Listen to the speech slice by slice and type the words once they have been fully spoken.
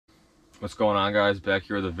What's going on, guys? Back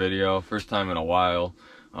here with a video. First time in a while.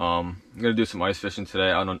 I'm gonna do some ice fishing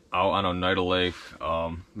today out on Oneida Lake.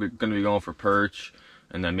 We're gonna be going for perch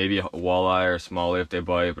and then maybe a walleye or a smallie if they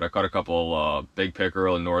bite. But I caught a couple big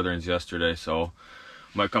pickerel and northerns yesterday, so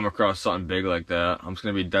might come across something big like that. I'm just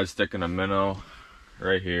gonna be dead sticking a minnow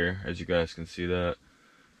right here, as you guys can see that.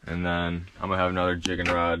 And then I'm gonna have another jigging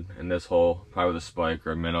rod in this hole, probably with a spike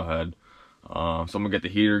or a minnow head. So I'm gonna get the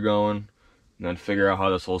heater going and then figure out how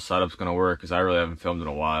this whole setup's gonna work, because I really haven't filmed in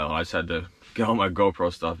a while. I just had to get all my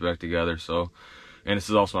GoPro stuff back together. So, and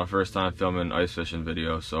this is also my first time filming ice fishing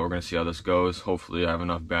videos, so we're gonna see how this goes. Hopefully I have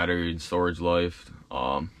enough battery and storage life.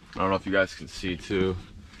 I don't know if you guys can see too.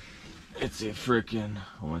 It's a freaking,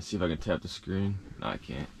 I want to see if I can tap the screen. No, I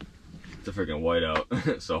can't. It's a freaking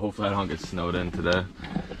whiteout. So hopefully I don't get snowed in today.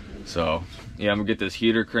 So yeah, I'm gonna get this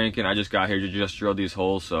heater cranking. I just got here to just drill these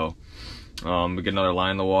holes, so we get another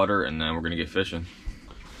line in the water and then we're gonna get fishing.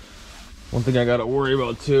 One thing I gotta worry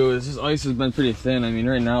about too is this ice has been pretty thin. I mean,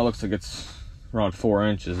 right now it looks like it's around 4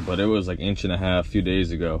 inches, but it was like 1.5 inches a few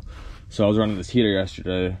days ago. So I was running this heater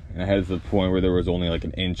yesterday and I had to the point where there was only like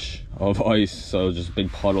 1 inch of ice, so it was just a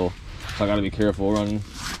big puddle. So I gotta be careful running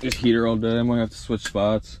this heater all day. I might have to switch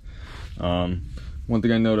spots. One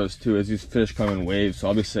thing I noticed too is these fish come in waves, so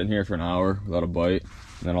I'll be sitting here for an hour without a bite,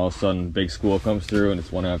 and then all of a sudden big school comes through and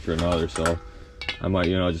it's one after another. So I might,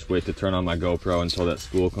 you know, just wait to turn on my GoPro until that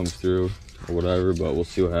school comes through or whatever, but we'll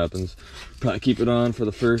see what happens. Probably keep it on for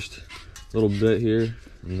the first little bit here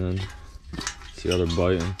and then see how they're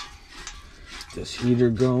biting. This heater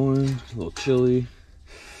going, a little chilly.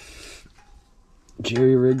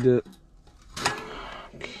 Jerry rigged it.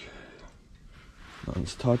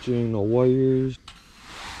 Nothing's touching, no wires.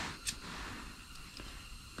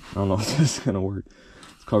 I don't know if this is gonna work.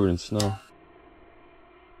 It's covered in snow.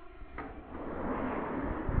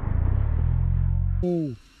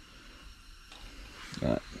 Ooh.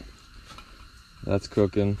 That's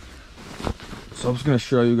cooking. So I'm just gonna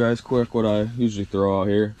show you guys quick what I usually throw out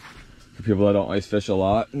here for people that don't ice fish a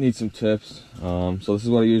lot. Need some tips. So this is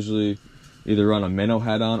what I usually either run a minnow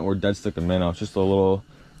head on or dead stick a minnow. It's just a little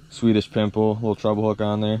Swedish pimple, little treble hook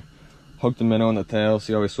on there. Hook the minnow in the tail,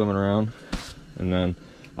 see how he's swimming around, and then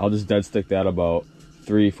I'll just dead stick that about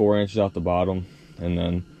 3-4 inches off the bottom, and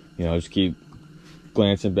then, you know, just keep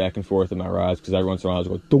glancing back and forth at my rods, because every once in a while I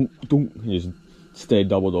just go dunk dunk and just stay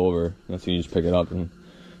doubled over. That's when you just pick it up and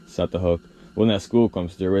set the hook. When that school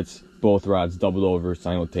comes through, it's both rods doubled over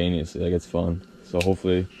simultaneously. Like, it's fun. So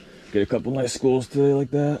hopefully get a couple nice schools today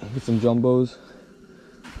like that, get some jumbos,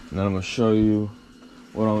 and then I'm gonna show you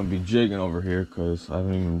what I'm gonna be jigging over here, because I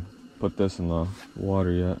haven't even put this in the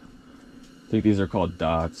water yet. I think these are called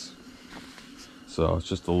dots. So it's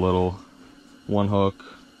just a little one hook,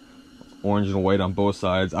 orange and white on both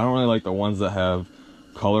sides. I don't really like the ones that have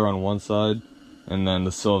color on one side and then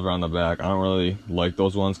the silver on the back. I don't really like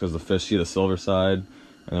those ones because the fish see the silver side and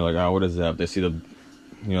they're like, oh, what is that? They see the,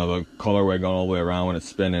 you know, the colorway going all the way around when it's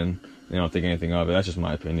spinning. They don't think anything of it. That's just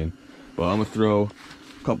my opinion. But I'm gonna throw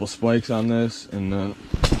a couple spikes on this, and then,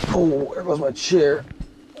 oh, there goes my chair.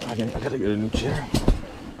 I gotta get a new chair.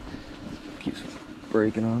 Keeps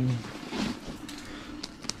breaking on me.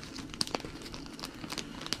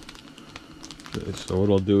 Okay, so what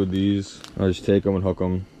I'll do with these, I'll just take them and hook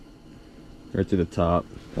them right to the top.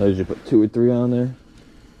 I usually put 2 or 3 on there.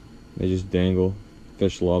 They just dangle.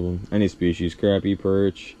 Fish love them. Any species, crappie,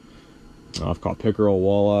 perch. I've caught pickerel,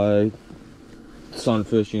 walleye,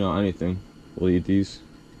 sunfish, you know, anything. We'll eat these.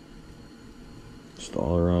 Just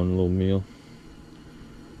all around a little meal.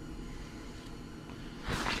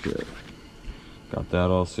 Good. Got that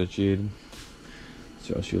all situated.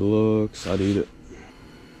 See how she looks. I'd eat it.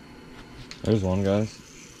 There's one, guys.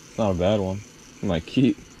 It's not a bad one. I might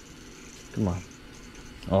keep. Come on.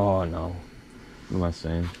 Oh no. What am I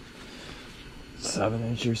saying? 7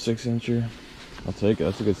 incher, 6 incher. I'll take it.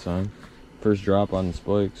 That's a good sign. First drop on the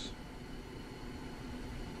spikes.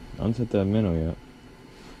 I haven't hit that minnow yet.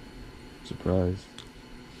 Surprised.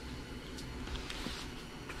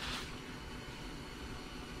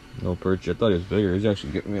 No perch. I thought he was bigger. He's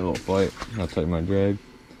actually giving me a little fight. I'll tighten my drag.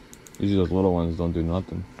 Usually those little ones don't do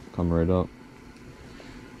nothing. Come right up.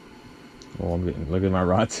 Oh, I'm getting, look at my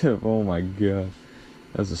rod tip. Oh my god.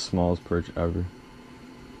 That's the smallest perch ever.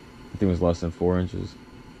 I think it was less than 4 inches.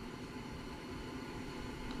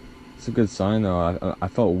 It's a good sign though. I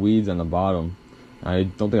felt weeds on the bottom. I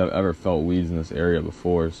don't think I've ever felt weeds in this area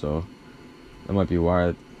before, so that might be why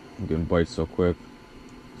I'm getting bites so quick.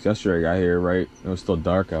 Yesterday I got here, right, it was still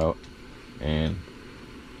dark out, and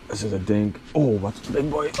this is a dink. Oh, that's a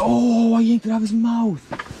big bite. Oh, I yanked it out of his mouth.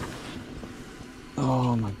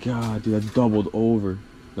 Oh my god, dude, that doubled over.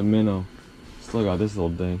 The minnow. Still got this little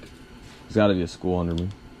dink. There's gotta be a school under me.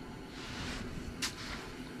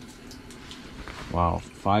 Wow,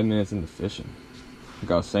 5 minutes into fishing.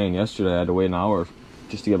 Like I was saying yesterday, I had to wait an hour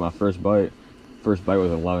just to get my first bite. First bite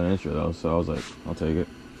was an 11 incher though, so I was like, I'll take it.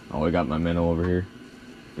 Oh, I got my minnow over here.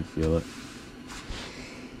 I can feel it.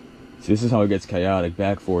 See, this is how it gets chaotic.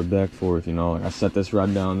 Back, forth, you know. Like I set this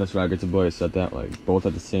rod down, this rod gets a bite, set that like both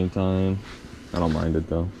at the same time. I don't mind it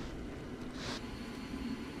though.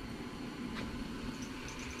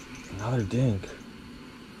 Another dink.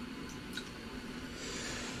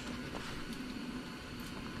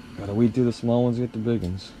 Gotta weed through the small ones to get the big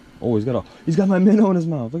ones. Oh, he's got my minnow in his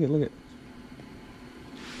mouth. Look at.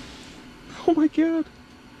 Oh my god.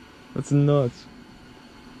 That's nuts.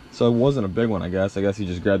 So it wasn't a big one, I guess. I guess he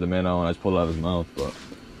just grabbed the minnow and I just pulled it out of his mouth, but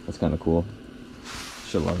that's kind of cool.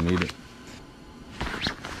 Should let him eat it.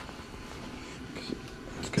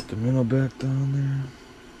 Let's get the minnow back down there.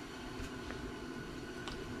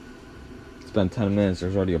 It's been 10 minutes.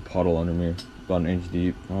 There's already a puddle under me, about an inch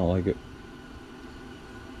deep. I don't like it.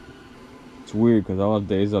 It's weird because I'll have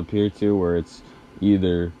days up here too where it's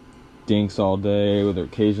either dinks all day with an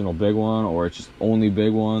occasional big one, or it's just only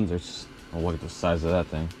big ones. It's just, oh, look at the size of that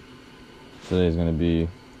thing. Today's gonna be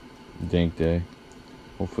dink day.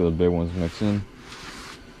 Hopefully the big ones mix in.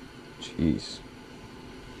 Jeez.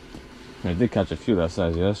 I did catch a few that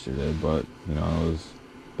size yesterday, but you know, it was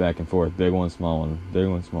back and forth. Big one, small one, big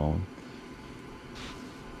one, small one.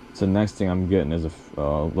 So the next thing I'm getting is a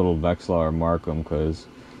little Vexla or Markham, because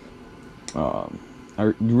you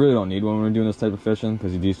really don't need one when we're doing this type of fishing,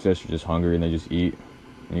 because these fish are just hungry and they just eat,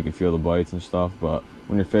 and you can feel the bites and stuff. But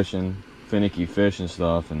when you're fishing finicky fish and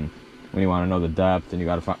stuff, and when you want to know the depth and you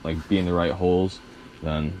gotta find, be in the right holes,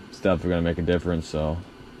 then it's definitely gonna make a difference. So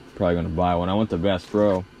probably gonna buy one. I went to Bass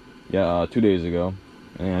Pro 2 days ago,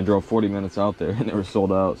 and I drove 40 minutes out there and they were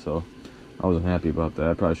sold out, so I wasn't happy about that.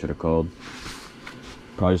 I probably should have called.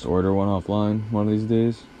 Probably just order one offline one of these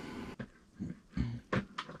days.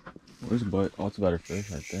 Where's the bite? Oh, it's a better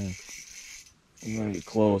fish, I think. I'm gonna get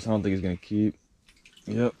close. I don't think he's gonna keep.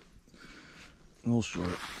 Yep. A little short.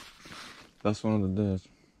 Best one of the day.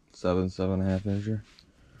 7.5 incher.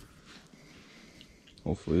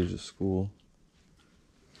 Hopefully it's just school.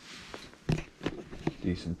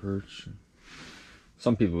 Decent perch.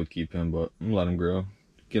 Some people would keep him, but I'm gonna let him grow.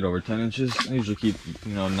 Get over 10 inches. I usually keep,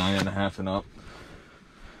 9.5 and up.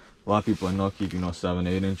 A lot of people I know keep, 7,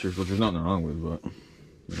 8 inches, which there's nothing wrong with, but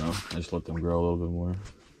I just let them grow a little bit more.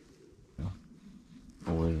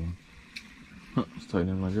 Oh, wait. Just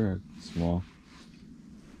tightening my drag. Small.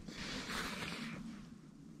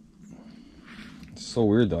 It's so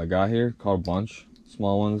weird though. I got here, caught a bunch,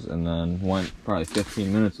 small ones, and then went probably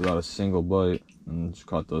 15 minutes without a single bite, and just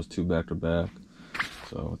caught those 2 back to back.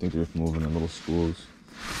 So I think they're just moving in little schools.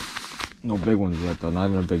 No big ones yet though. Not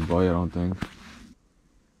even a big bite, I don't think.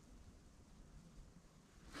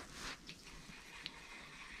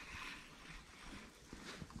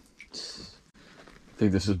 I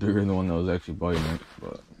think this is bigger than the one that was actually biting it,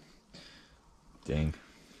 but dang.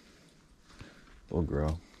 It'll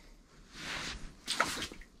grow.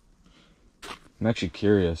 I'm actually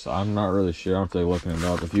curious. I'm not really sure. I don't feel like looking it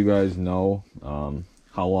up. If you guys know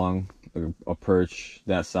how long a perch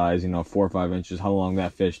that size, 4 or 5 inches, how long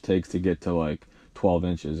that fish takes to get to like 12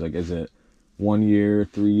 inches. Like, is it 1 year,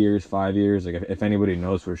 3 years, 5 years? Like, if anybody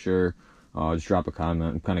knows for sure, just drop a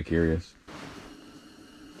comment. I'm kind of curious.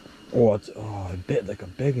 Oh, it bit like a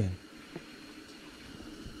big one.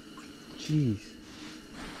 Jeez.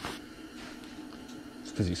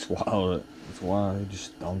 It's because he swallowed it. That's why he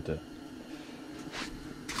just dumped it.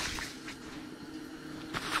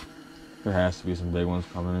 There has to be some big ones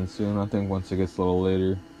coming in soon. I think once it gets a little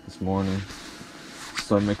later this morning,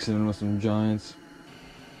 start mixing in with some giants.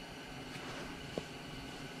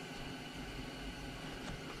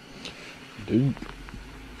 Dude.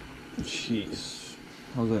 Jeez.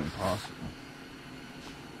 How's that impossible?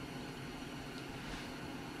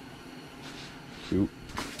 Cute.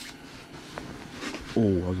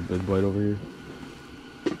 Oh, that was a big bite over here.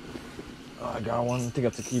 Oh, I got one. I think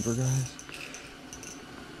that's a keeper, guys.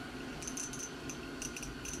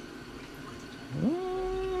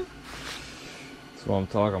 That's what I'm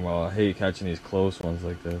talking about. I hate catching these close ones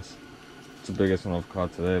like this. It's the biggest one I've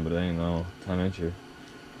caught today, but it ain't no 10 incher.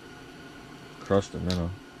 Crushed the minnow.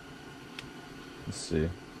 Let's see.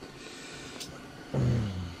 I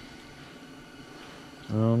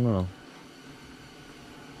don't know.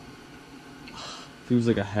 Feels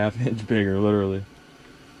like a ½ inch bigger, literally.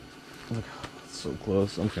 Look, that's so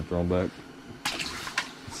close. I'm just gonna throw him back.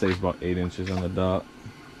 It saves about 8 inches on the dot.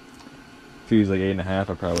 If he was like 8.5, I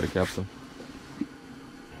probably would have kept him.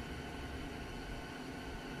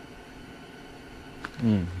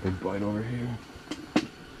 Big bite over here.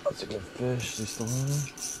 That's a good fish. They still on there?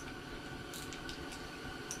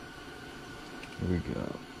 What do we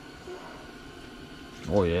got?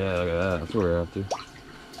 Oh yeah, look at that. That's what we're after.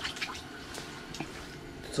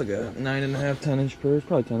 It's like a 9.5, 10-inch perch,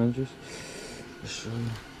 probably 10 inches. Just show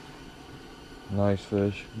you. Nice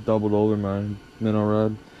fish. Doubled over my minnow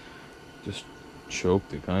rod. Just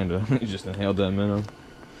choked it, kinda. He just inhaled that minnow.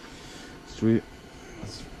 Sweet.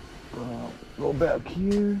 Let's go back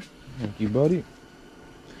here. Thank you, buddy.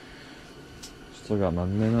 Still got my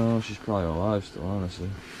minnow. She's probably alive still, honestly.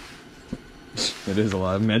 It is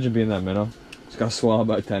alive. Imagine being that minnow. Just got swallowed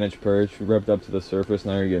by a 10-inch perch. Ripped up to the surface.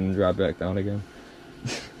 Now you're getting dropped back down again.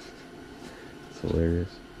 It's hilarious.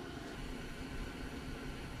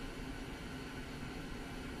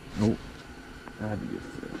 Oh, that'd be a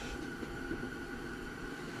fish.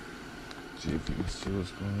 See if you can see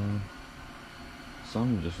what's going on.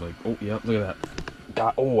 Something just like, oh, yep, look at that.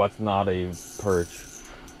 God, oh, that's not a perch.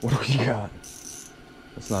 What do we got?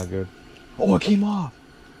 That's not good. Oh, it came off.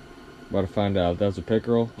 About to find out if that was a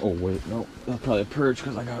pickerel. Oh, wait, no, that's probably a perch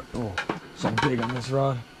because I got, oh, something big on this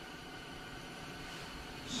rod.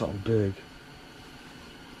 Something big.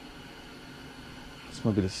 This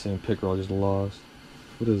might be the same pickerel I just lost.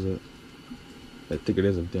 What is it? I think it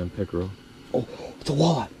is a damn pickerel. Oh, it's a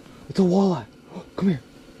walleye. It's a walleye. Oh, come here.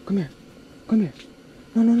 Come here. Come here.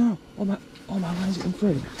 No, no, no. Oh, my line's getting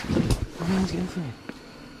frayed. My line's getting frayed.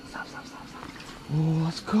 Stop, stop, stop, stop. Oh,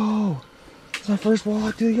 let's go. It's my first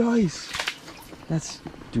walleye through the ice.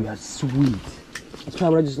 Dude, that's sweet. That's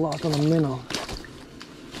probably what I just lost on a minnow.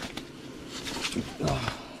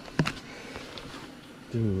 Oh.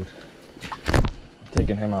 Dude. I'm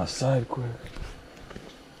taking him outside quick.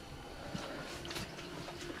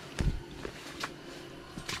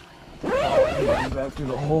 Back through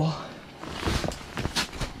the hole.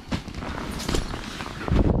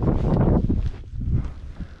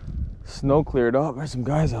 Snow cleared up. There's some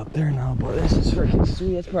guys out there now, but this is freaking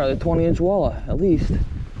sweet. That's probably a 20-inch walleye, at least.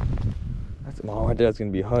 That's, oh, right there, that's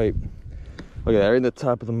gonna be hype. Look at that, right in the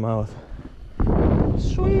top of the mouth.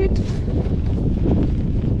 Sweet.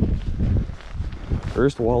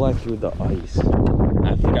 First walleye through the ice.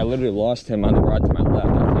 I think I literally lost him on the rod to my left,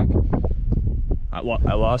 I think.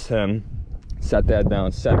 I lost him. Set that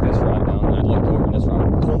down, set this rod down, and I looked over and this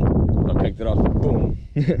rod, boom, I picked it up, boom.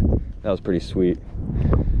 That was pretty sweet.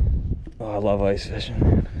 Oh, I love ice fishing,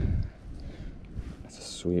 man. That's a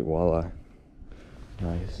sweet walleye.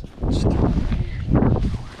 Nice.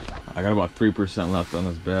 I got about 3% left on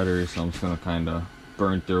this battery, so I'm just gonna kinda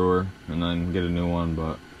burn through her and then get a new one,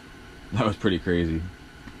 but that was pretty crazy.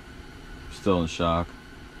 Still in shock.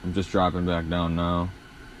 I'm just dropping back down now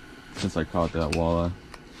since I caught that walleye.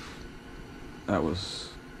 That was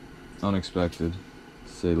unexpected,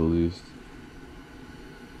 to say the least.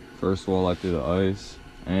 First walleye through the ice,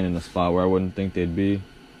 and in a spot where I wouldn't think they'd be.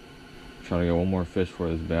 Trying to get one more fish before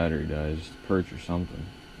this battery dies, just a perch or something.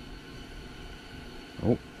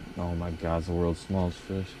 Oh my God, it's the world's smallest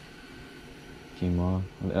fish. Came off.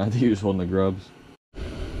 I think he was holding the grubs.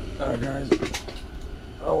 Alright guys,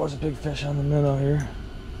 oh, there's a big fish on the minnow here.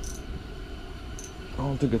 I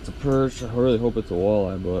don't think it's a perch, I really hope it's a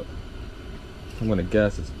walleye, but I'm gonna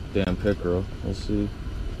guess it's a damn pickerel. We'll see.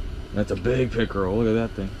 That's a big pickerel. Look at that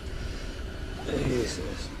thing.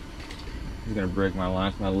 Jesus. He's gonna break my line.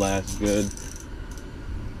 It's my last good.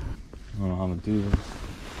 I don't know how I'm gonna do this.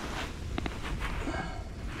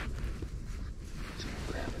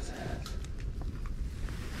 Grab his ass.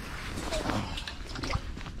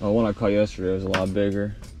 Oh, one I caught yesterday was a lot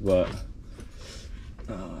bigger, but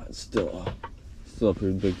it's still a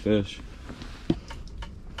pretty big fish.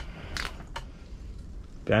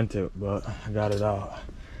 Bent it, but I got it out.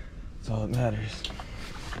 That's all that matters.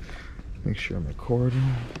 Make sure I'm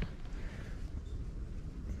recording.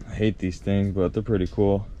 I hate these things, but they're pretty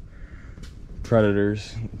cool.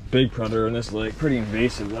 Predators. Big predator in this lake. Pretty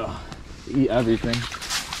invasive though. They eat everything.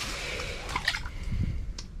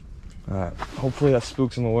 Alright, hopefully that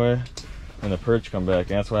spooks them away and the perch come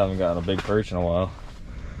back. And that's why I haven't gotten a big perch in a while.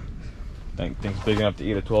 I think thing's big enough to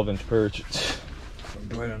eat a 12-inch perch.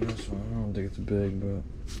 Bite on this one. I don't think it's big, but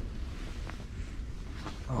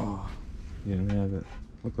oh, he didn't have it.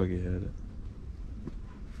 Looked like he had it.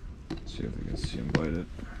 Let's see if we can see him bite it.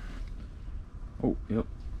 Oh, yep.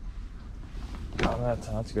 Got him that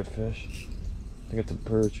time. That's a good fish. I think it's a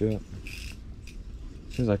perch, yeah.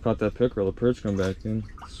 As soon as I caught that pickerel, the perch come back in.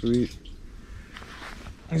 Sweet.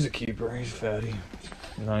 He's a keeper. He's fatty.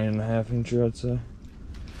 9.5 incher, I'd say.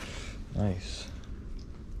 Nice.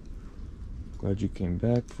 Glad you came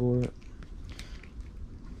back for it.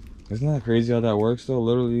 Isn't that crazy how that works though?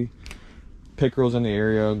 Literally pickerels in the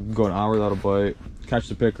area, go an hour without a bite, catch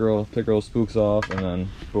the pickerel spooks off, and then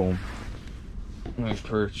boom. Nice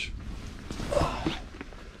perch.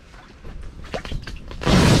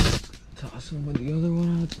 Toss him with the other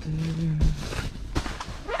one out there.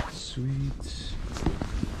 Sweet.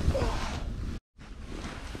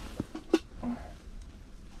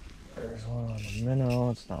 There's one on the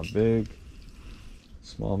minnow. It's not big.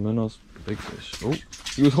 Small minnows, big fish. Oh,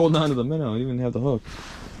 he was holding on to the minnow. He didn't even have the hook.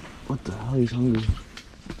 What the hell? He's hungry.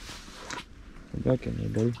 Get back in there,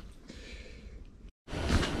 buddy.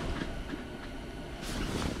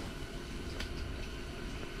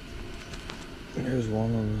 Here's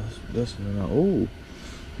one on this minnow. Oh,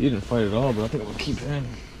 he didn't fight at all, but I think we'll keep in.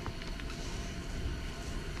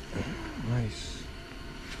 Nice.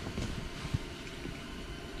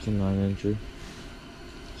 It's a 9-incher.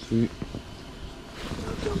 Sweet.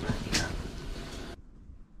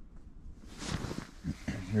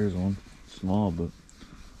 Here's one. Small, but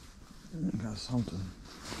got something.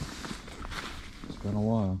 It's been a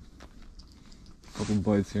while. A couple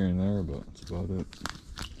bites here and there, but that's about it.